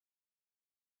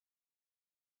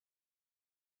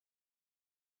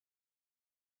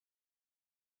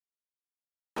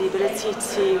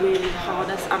ability to really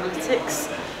harness analytics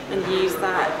and use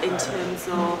that in terms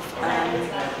of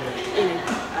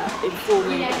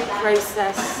informing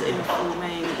process,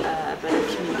 informing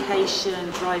better communication,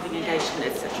 driving engagement,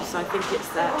 etc. So I think it's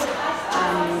that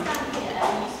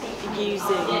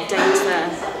using data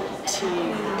to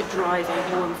drive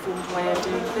a more informed way of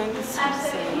doing things. So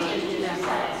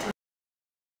yeah.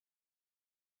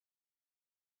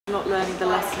 Not learning the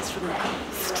lessons from the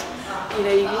past.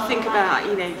 You think about,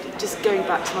 just going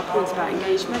back to my point about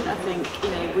engagement, I think,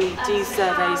 we do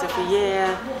surveys every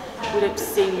year, we don't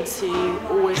seem to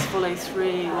always follow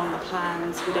through on the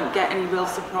plans, we don't get any real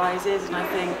surprises, and I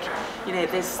think,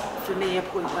 there's, for me, a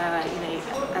point where,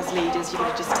 as leaders, you've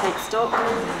got to just take stock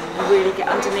and really get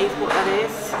underneath what that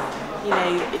is. You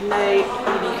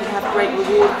can have great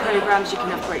reward programs, you can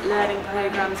have great learning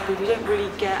programs, but you don't really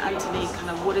get underneath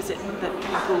kind of what is it that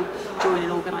people join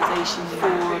an organisation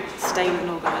for, stay with an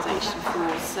organisation for.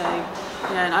 So,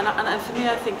 and for me,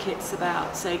 I think it's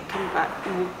about, so coming back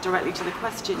more directly to the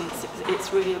question,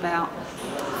 it's really about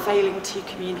failing to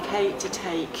communicate, to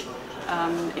take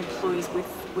employees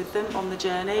with them on the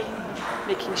journey,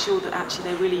 making sure that actually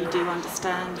they really do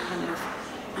understand kind of,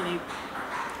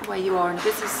 where you are in a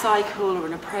business cycle or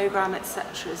in a program,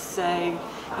 etc. So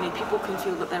people can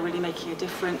feel that they're really making a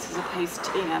difference, as opposed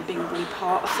to being really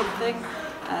part of something,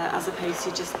 as opposed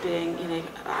to just being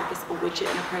I guess a widget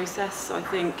in a process. So I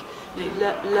think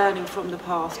learning from the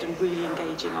past and really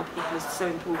engaging our people is so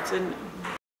important.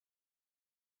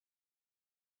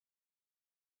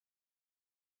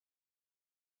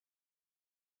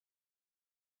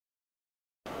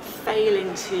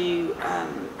 Failing to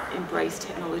embrace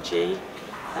technology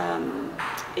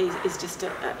is just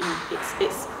it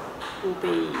will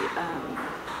be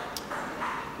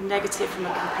negative from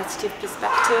a competitive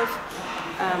perspective.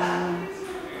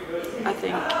 I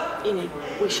think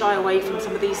we shy away from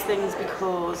some of these things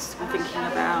because we're thinking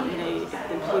about the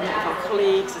employment of our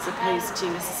colleagues, as opposed to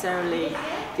necessarily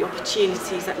the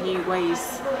opportunities that new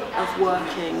ways of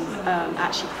working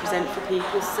actually present for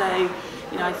people. So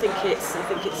I think it's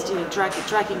dragging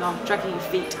your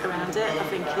feet around it, I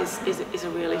think is a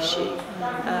real issue.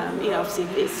 Obviously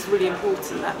it's really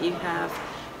important that you have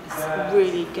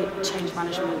really good change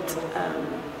management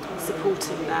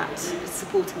supporting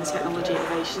the technology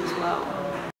innovation as well.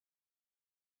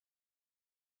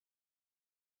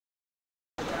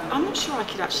 I'm not sure I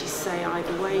could actually say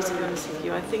either way, to be honest with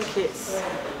you. I think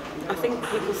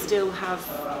people still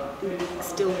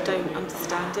don't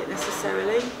understand it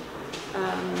necessarily.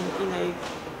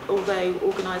 Although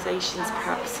organisations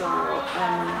perhaps are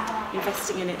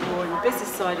investing in it more in the business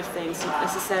side of things, not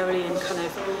necessarily in kind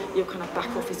of your kind of back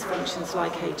office functions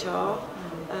like HR.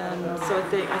 So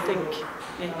I think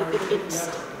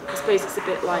I suppose it's a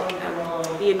bit like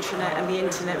the intranet and the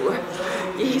internet were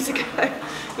years ago.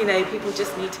 People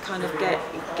just need to kind of get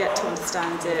to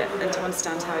understand it and to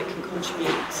understand how it can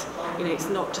contribute. It's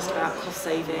not just about cost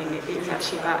saving; it's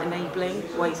actually about enabling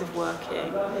ways of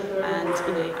working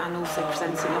and also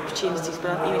presenting opportunities.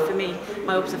 But for me,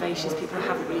 my observation is people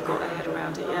haven't really got their head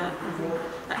around it yet.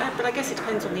 But I guess it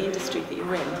depends on the industry that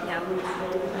you're in. Yeah.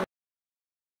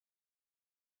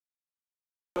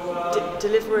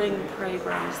 Delivering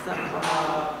programs that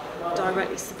are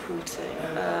directly supporting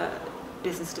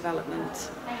business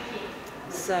development.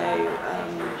 So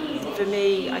for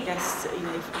me, I guess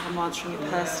if I'm answering it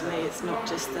personally, it's not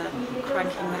just the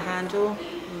cranking the handle.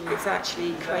 It's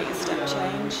actually creating step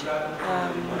change.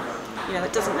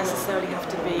 That doesn't necessarily have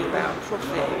to be about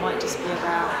profit. It might just be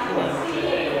about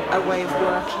a way of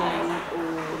working,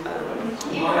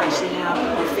 or actually how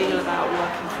people feel about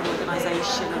working for an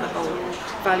organisation and the whole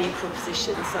value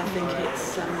proposition. So I think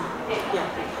it's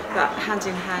that hand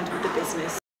in hand with the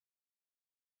business.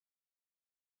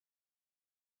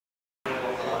 I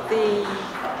think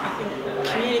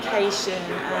communication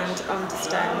and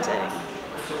understanding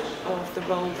of the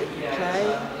role that you play.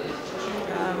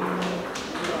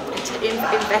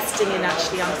 Investing in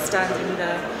actually understanding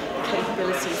the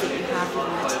capabilities that you have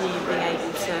within the team, being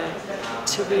able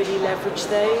to really leverage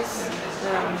those.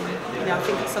 I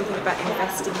think it's something about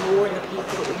investing more in the people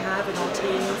that we have in our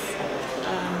teams,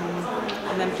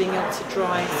 and then being able to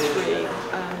drive through,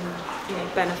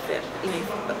 benefit,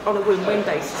 on a win-win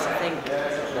basis, I think,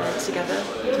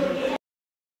 together.